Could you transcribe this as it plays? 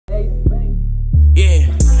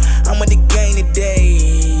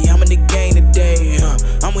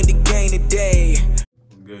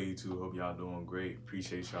doing great.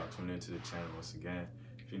 Appreciate y'all tuning into the channel once again.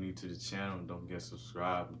 If you're new to the channel, don't forget to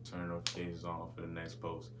subscribe and turn notifications on for the next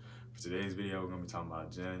post. For today's video, we're gonna be talking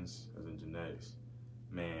about gens, as in genetics.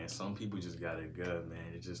 Man, some people just got it good, man.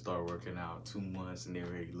 They just start working out 2 months and they're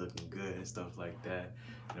already looking good and stuff like that.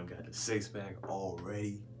 You know, got the 6-pack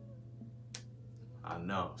already. I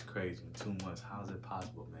know, it's crazy. In 2 months, how is it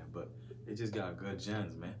possible, man? But they just got good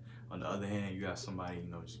gens, man. On the other hand, you got somebody,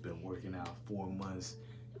 you know, just been working out 4 months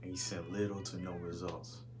and he sent little to no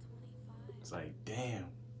results. It's like, damn,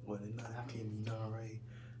 well, I can't be none already.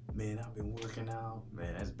 Man, I've been working out.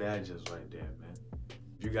 Man, that's bad gens right there, man.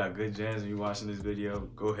 If you got good gens and you're watching this video,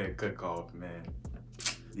 go ahead, click off, man.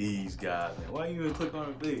 These guys, man. Why you even click on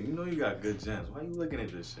the video? You know you got good gens. Why you looking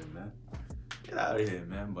at this shit, man? Get out of here,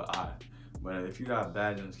 man. But if you got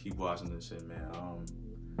bad gens, keep watching this shit, man.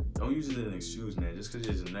 Don't use it as an excuse, man. Just because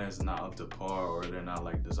your genetics not up to par or they're not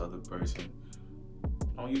like this other person,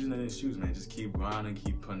 don't use it as an excuse, man. Just keep grinding,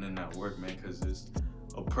 keep putting in that work, man. Because there's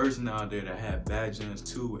a person out there that had bad gens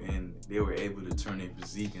too, and they were able to turn their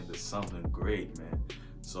physique into something great, man.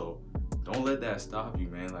 So don't let that stop you,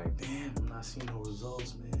 man. Like, damn, I'm not seeing no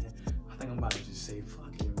results, man. I think I'm about to just say,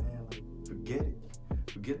 fuck it, man. Like, forget it.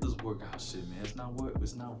 Forget this workout shit, man. It's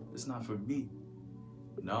not for me.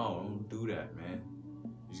 No, don't do that, man.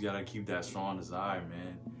 You just gotta keep that strong desire,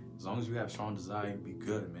 man. As long as you have strong desire, you'll be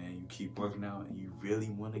good, man. You keep working out and you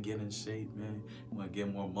really want to get in shape, man. You want to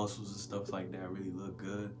get more muscles and stuff like that, really look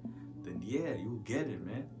good, then yeah, you'll get it,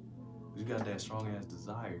 man. You got that strong ass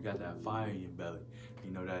desire. You got that fire in your belly.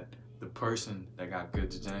 You know that the person that got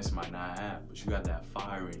good genetics might not have, but you got that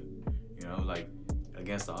fire in you. You know, like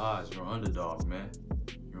against the odds, you're an underdog, man.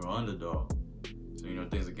 You're an underdog. So you know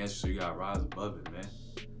things against you, so you gotta rise above it, man.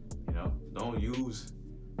 You know, don't use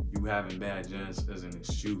you having bad gens as an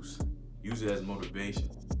excuse. Use it as motivation.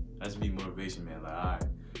 That's be motivation, man. Like, all right,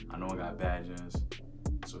 I know I got bad gens,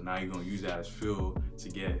 so now you're gonna use that as fuel to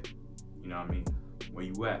get, you know what I mean, where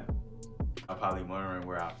you at. I'm probably wondering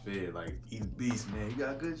where I fit. Like, e.dabeast, man, you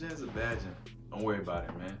got good gens or bad gens? Don't worry about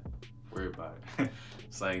it, man. Worry about it.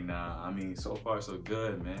 It's like, nah, I mean, so far so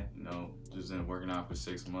good, man. You know, just been working out for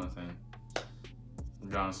 6 months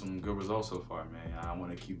and gotten some good results so far, man. I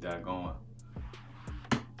want to keep that going.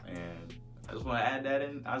 And I just want to add that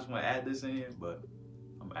in. I just want to add this in here, but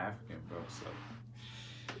I'm African, bro, so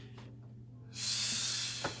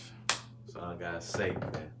that's all I gotta say,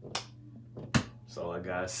 man. That's all I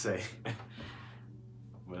gotta say.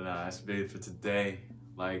 But that's it for today.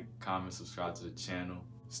 Like, comment, subscribe to the channel.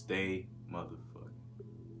 Stay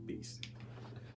motherfucking beast.